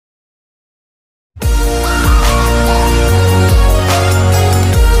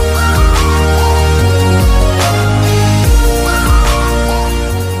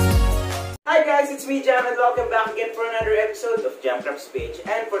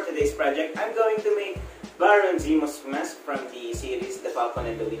today's project, I'm going to make Baron Zemo's mask from the series The Falcon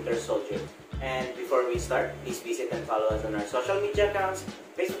and the Winter Soldier. And before we start, please visit and follow us on our social media accounts,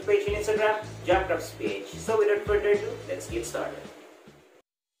 Facebook page and Instagram, JumpCraftsPH. So without further ado, let's get started.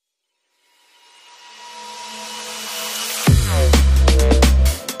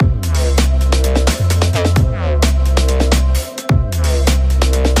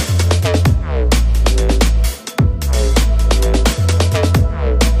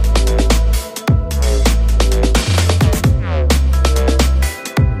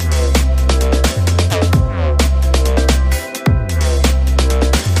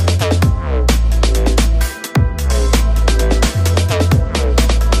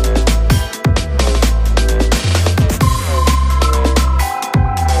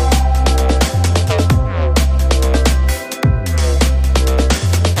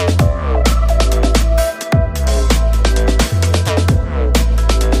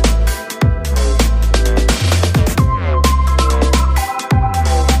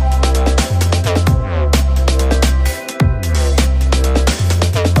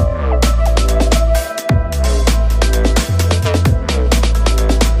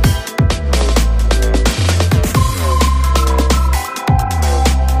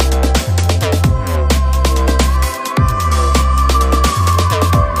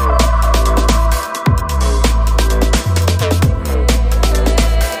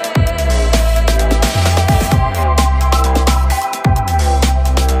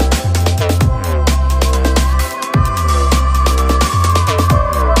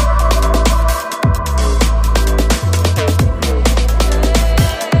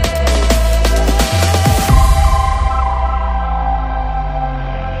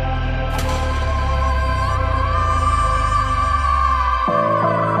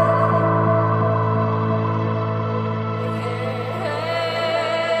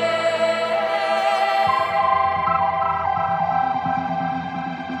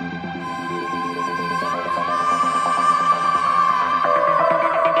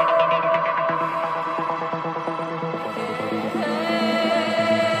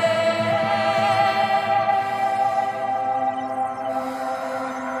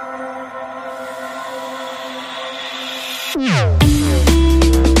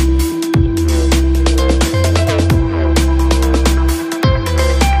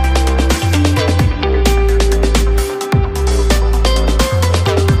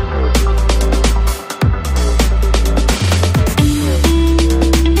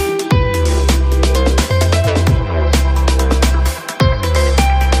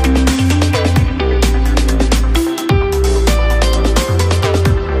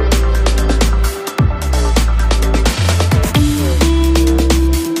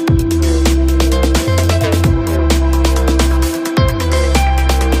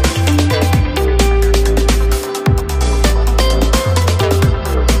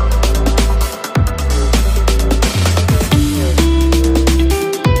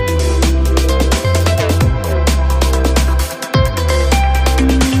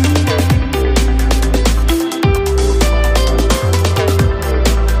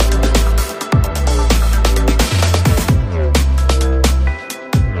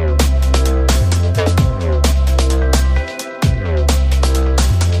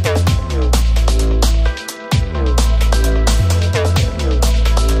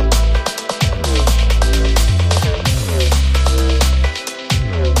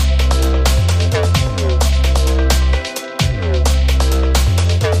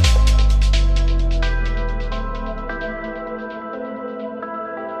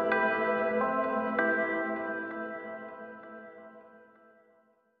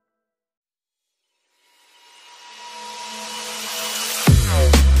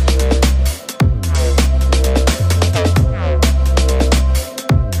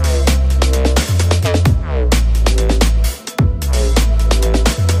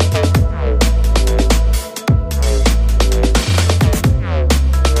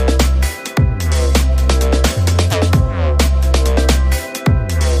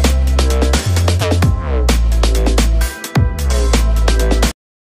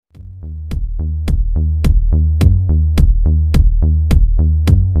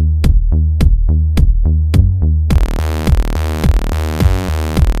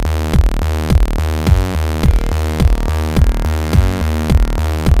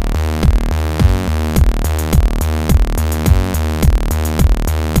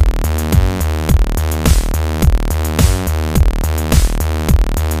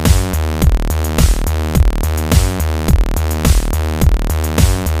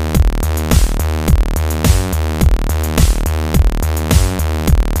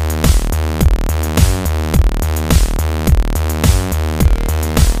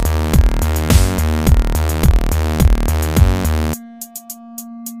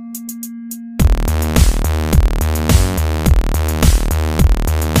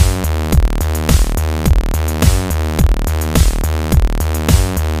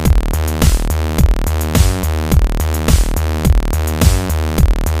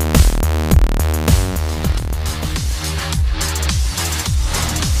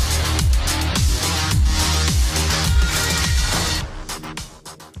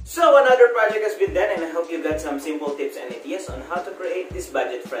 project has been done, and I hope you got some simple tips and ideas on how to create these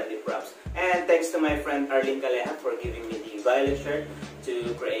budget-friendly props. And thanks to my friend Arlene Caleja for giving me the violet shirt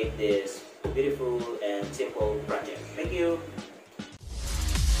to create this beautiful and simple project. Thank you!